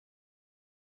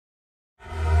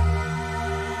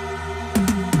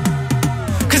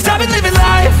been living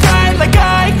life right, like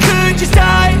I could just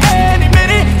die any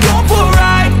minute. Going for a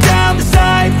ride down the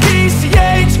side,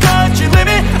 PCH, country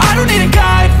limit. I don't need a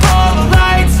guide, follow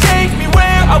lights, take me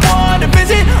where I wanna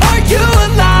visit. Are you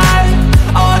alive?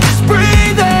 Or just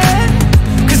breathing?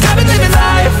 Cause I've been living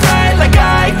life right, like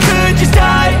I could just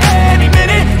die any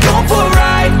minute. Going for a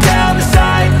ride down the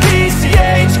side,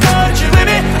 PCH, country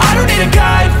limit. I don't need a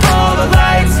guide, follow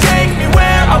lights, take me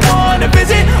where I wanna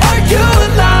visit. Are you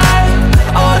alive?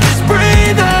 Or just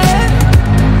breathing?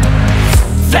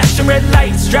 Flashing red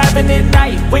lights, driving at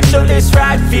night, windowless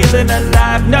ride, feeling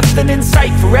alive. Nothing in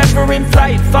sight, forever in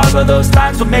flight. Follow those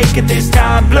lines, we'll make it this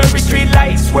time. Blurry street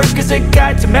lights, work as a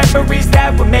guide to memories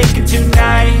that we're making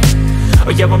tonight. Oh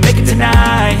yeah, we'll make it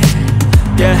tonight.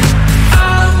 Yeah,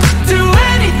 I'll do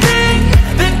anything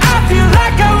that I feel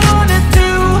like I